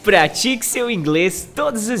Pratique seu inglês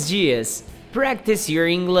todos os dias. Practice your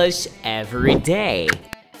English every day.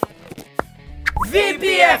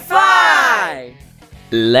 VPFI!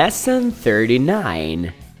 Lesson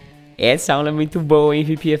 39. Essa aula é muito boa, hein,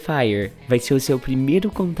 VPFire? Vai ser o seu primeiro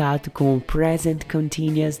contato com o Present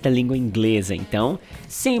Continuous da língua inglesa. Então,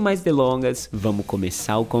 sem mais delongas, vamos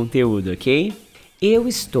começar o conteúdo, ok? Eu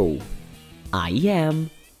estou. I am.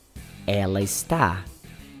 Ela está.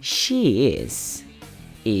 She is.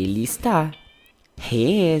 Ele está.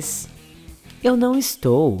 He is. Eu não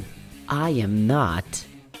estou. I am not.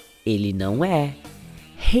 Ele não é.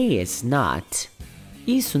 He is not.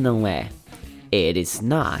 Isso não é. It is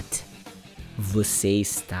not. Você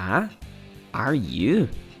está? Are you?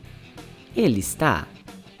 Ele está?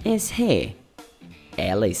 Is he?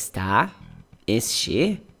 Ela está? Is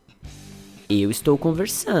she? Eu estou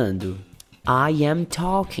conversando. I am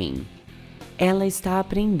talking. Ela está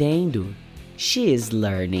aprendendo. She is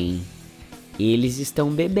learning. Eles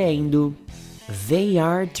estão bebendo. They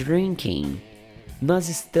are drinking. Nós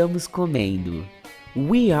estamos comendo.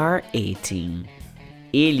 We are eating.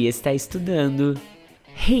 Ele está estudando.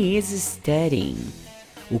 He is studying.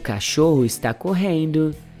 O cachorro está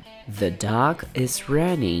correndo. The dog is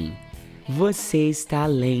running. Você está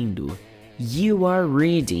lendo. You are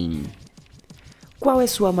reading. Qual é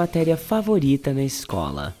sua matéria favorita na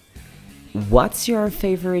escola? What's your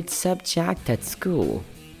favorite subject at school?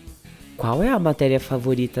 Qual é a matéria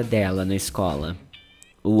favorita dela na escola?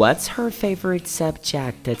 What's her favorite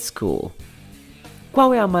subject at school?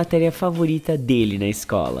 Qual é a matéria favorita dele na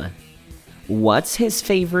escola? What's his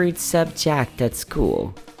favorite subject at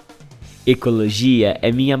school? Ecologia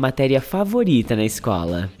é minha matéria favorita na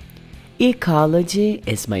escola. Ecology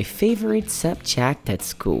is my favorite subject at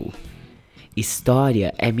school.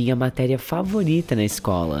 História é minha matéria favorita na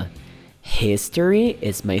escola. History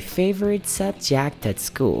is my favorite subject at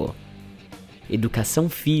school. Educação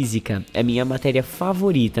física é minha matéria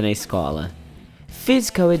favorita na escola.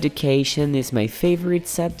 Physical education is my favorite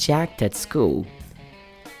subject at school.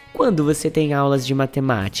 Quando você tem aulas de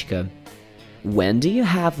matemática? When do you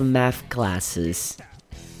have math classes?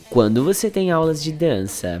 Quando você tem aulas de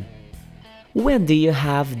dança? When do you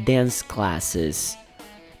have dance classes?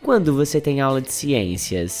 Quando você tem aula de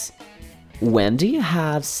ciências? When do you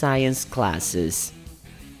have science classes?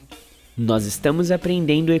 Nós estamos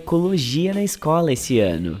aprendendo ecologia na escola esse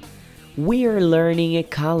ano. We are learning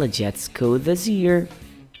ecology at school this year.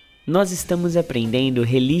 Nós estamos aprendendo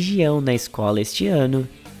religião na escola este ano.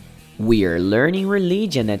 We are learning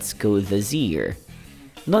religion at school this year.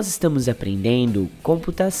 Nós estamos aprendendo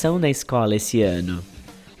computação na escola esse ano.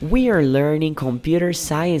 We are learning computer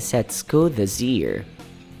science at school this year.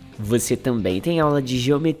 Você também tem aula de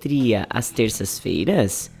geometria às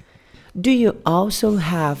terças-feiras? Do you also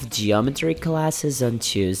have geometry classes on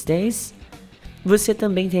Tuesdays? Você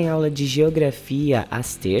também tem aula de geografia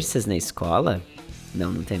às terças na escola?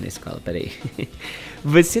 Não tem na escola, peraí.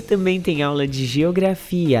 Você também tem aula de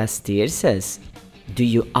geografia às terças? Do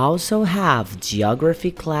you also have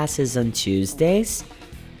geography classes on Tuesdays?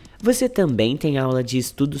 Você também tem aula de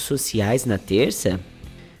estudos sociais na terça?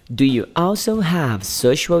 Do you also have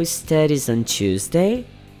social studies on Tuesday?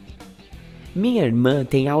 Minha irmã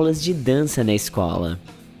tem aulas de dança na escola.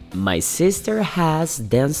 My sister has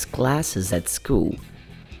dance classes at school.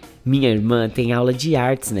 Minha irmã tem aula de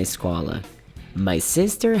artes na escola. My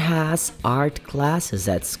sister has art classes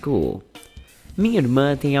at school. Minha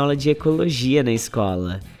irmã tem aula de ecologia na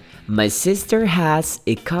escola. My sister has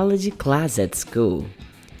ecology class at school.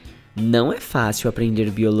 Não é fácil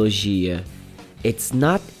aprender biologia. It's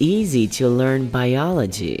not easy to learn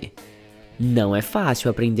biology. Não é fácil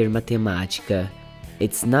aprender matemática.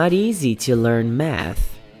 It's not easy to learn math.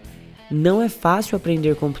 Não é fácil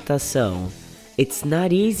aprender computação. It's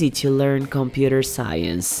not easy to learn computer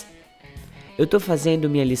science. Eu tô fazendo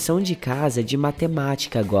minha lição de casa de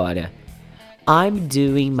matemática agora. I'm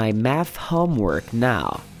doing my math homework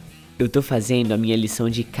now. Eu tô fazendo a minha lição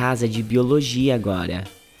de casa de biologia agora.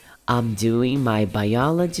 I'm doing my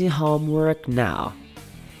biology homework now.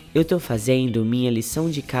 Eu tô fazendo minha lição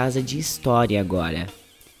de casa de história agora.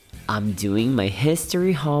 I'm doing my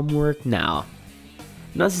history homework now.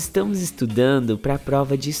 Nós estamos estudando para a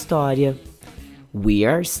prova de história. We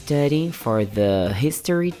are studying for the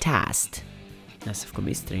history test. Nossa, ficou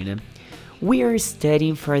meio estranho, né? We are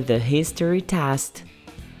studying for the history test.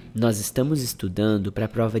 Nós estamos estudando para a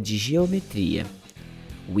prova de geometria.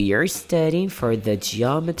 We are studying for the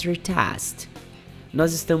geometry test.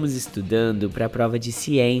 Nós estamos estudando para a prova de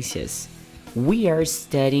ciências. We are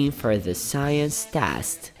studying for the science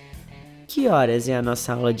test. Que horas é a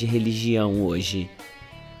nossa aula de religião hoje?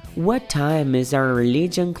 What time is our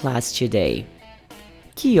religion class today?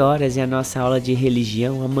 Que horas é a nossa aula de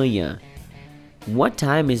religião amanhã? What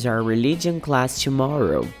time is our religion class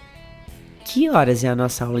tomorrow? Que horas é a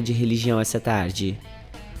nossa aula de religião essa tarde?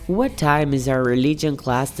 What time is our religion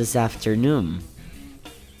class this afternoon?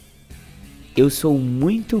 Eu sou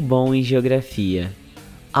muito bom em geografia.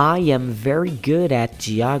 I am very good at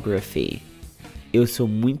geography. Eu sou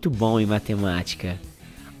muito bom em matemática.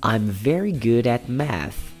 I'm very good at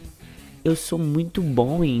math. Eu sou muito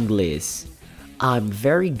bom em inglês. I'm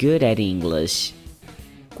very good at English.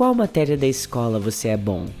 Qual matéria da escola você é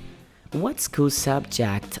bom? What school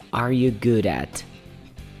subject are you good at?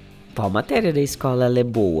 Qual matéria da escola ela é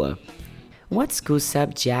boa? What school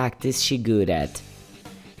subject is she good at?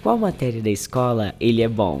 Qual matéria da escola ele é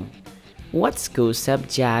bom? What school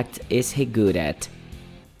subject is he good at?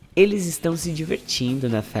 Eles estão se divertindo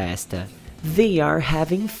na festa. They are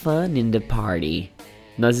having fun in the party.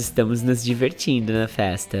 Nós estamos nos divertindo na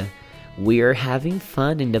festa. We are having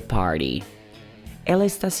fun in the party. Ela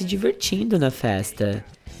está se divertindo na festa.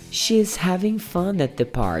 She is having fun at the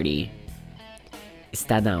party.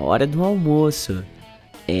 Está na hora do almoço.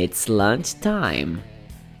 It's lunch time.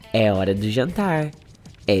 É hora do jantar.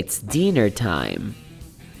 It's dinner time.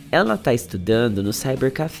 Ela está estudando no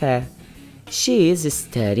cybercafé. She is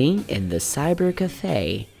studying in the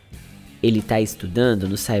cybercafé. Ele está estudando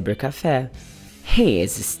no cybercafé. He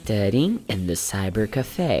is studying in the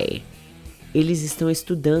cybercafé. Eles estão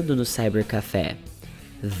estudando no cybercafé.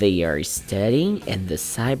 They are studying in the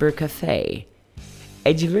cybercafé.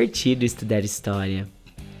 É divertido estudar história.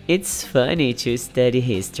 It's funny to study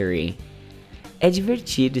history. É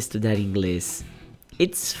divertido estudar inglês.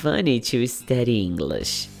 It's funny to study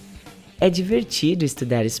English. É divertido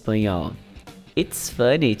estudar espanhol. It's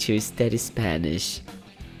funny to study Spanish.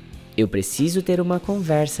 Eu preciso ter uma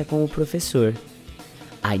conversa com o professor.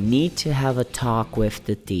 I need to have a talk with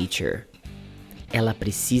the teacher. Ela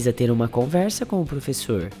precisa ter uma conversa com o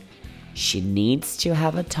professor. She needs to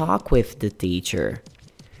have a talk with the teacher.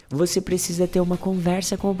 Você precisa ter uma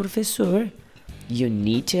conversa com o professor. You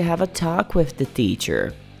need to have a talk with the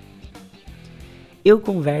teacher. Eu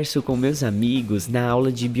converso com meus amigos na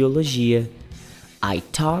aula de biologia. I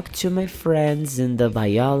talk to my friends in the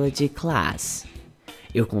biology class.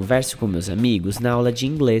 Eu converso com meus amigos na aula de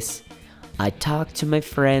inglês. I talk to my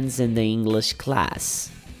friends in the English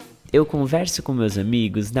class. Eu converso com meus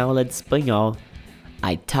amigos na aula de espanhol.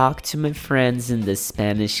 I talk to my friends in the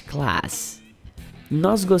Spanish class.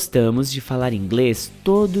 Nós gostamos de falar inglês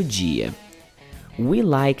todo dia. We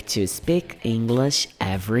like to speak English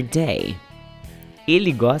every day.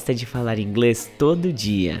 Ele gosta de falar inglês todo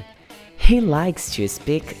dia. He likes to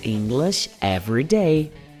speak English every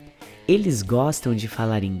day. Eles gostam de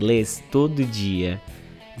falar inglês todo dia.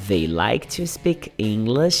 They like to speak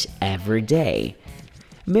English every day.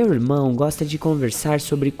 Meu irmão gosta de conversar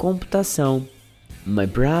sobre computação. My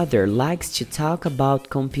brother likes to talk about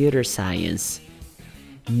computer science.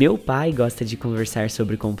 Meu pai gosta de conversar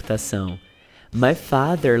sobre computação. My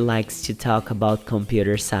father likes to talk about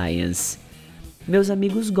computer science. Meus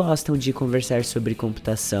amigos gostam de conversar sobre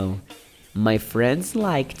computação. My friends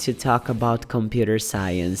like to talk about computer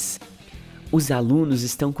science. Os alunos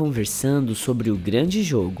estão conversando sobre o grande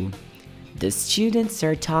jogo. The students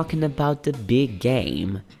are talking about the big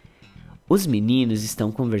game. Os meninos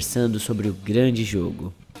estão conversando sobre o grande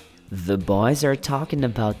jogo. The boys are talking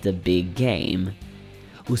about the big game.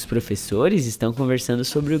 Os professores estão conversando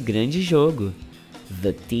sobre o grande jogo.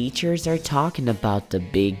 The teachers are talking about the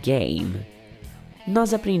big game.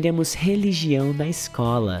 Nós aprendemos religião na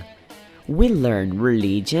escola. We learn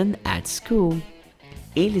religion at school.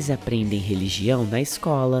 Eles aprendem religião na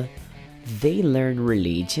escola. They learn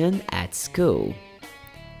religion at school.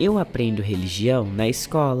 Eu aprendo religião na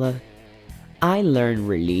escola. I learn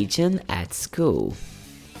religion at school.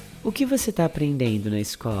 O que você está aprendendo na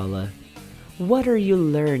escola? What are you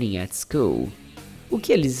learning at school? O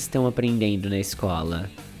que eles estão aprendendo na escola?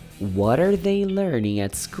 What are they learning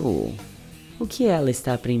at school? O que ela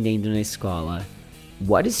está aprendendo na escola?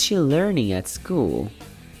 What is she learning at school?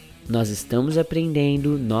 Nós estamos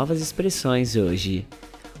aprendendo novas expressões hoje.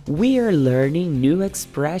 We are learning new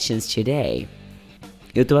expressions today.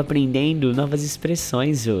 Eu estou aprendendo novas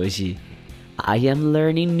expressões hoje. I am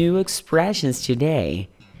learning new expressions today.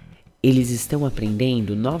 Eles estão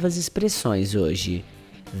aprendendo novas expressões hoje.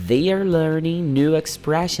 They are learning new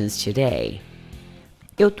expressions today.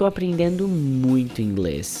 Eu estou aprendendo muito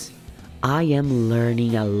inglês. I am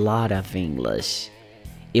learning a lot of English.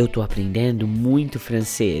 Eu estou aprendendo muito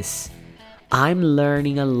francês. I'm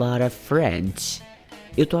learning a lot of French.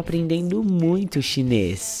 Eu estou aprendendo muito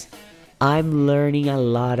chinês. I'm learning a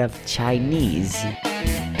lot of Chinese.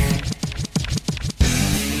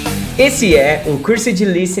 Esse é o curso de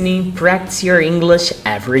Listening Practice Your English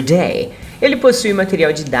Every Day. Ele possui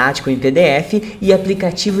material didático em PDF e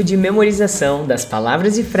aplicativo de memorização das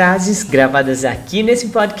palavras e frases gravadas aqui nesse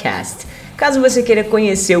podcast. Caso você queira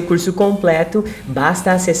conhecer o curso completo,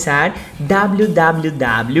 basta acessar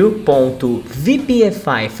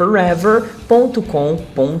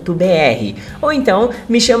www.vpfiforever.com.br ou então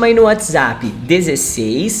me chama aí no WhatsApp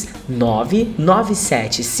 16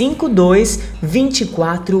 99752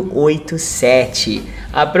 2487.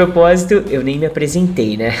 A propósito, eu nem me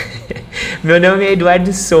apresentei, né? Meu nome é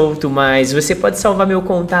Eduardo Souto, mas você pode salvar meu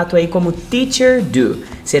contato aí como Teacher Do.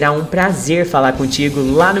 Será um prazer falar contigo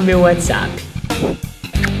lá no meu WhatsApp.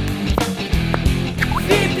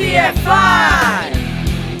 VPFI!